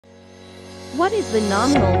What is the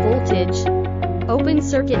nominal voltage, open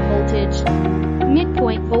circuit voltage,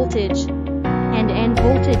 midpoint voltage, and end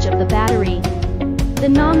voltage of the battery? The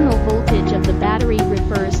nominal voltage of the battery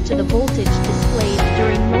refers to the voltage displayed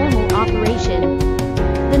during normal operation.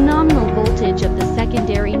 The nominal voltage of the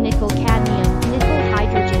secondary nickel-cadmium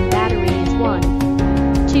nickel-hydrogen battery is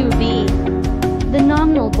 2V. The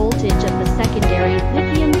nominal voltage of the secondary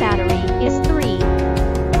lithium battery is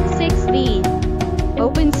 6V.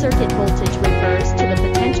 Open circuit voltage refers to the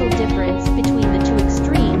potential difference between the two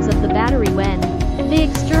extremes of the battery when the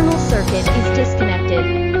external circuit is disconnected.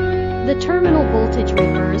 The terminal voltage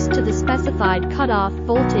refers to the specified cutoff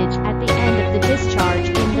voltage at the end of the discharge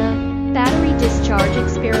in the battery discharge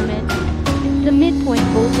experiment. The midpoint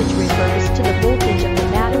voltage refers to the voltage of the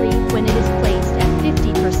battery when it is placed at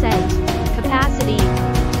 50% capacity,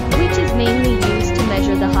 which is mainly used to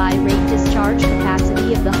measure the high rate discharge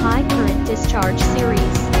capacity of the high current discharge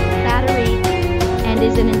series battery, and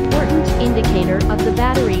is an important indicator of the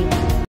battery.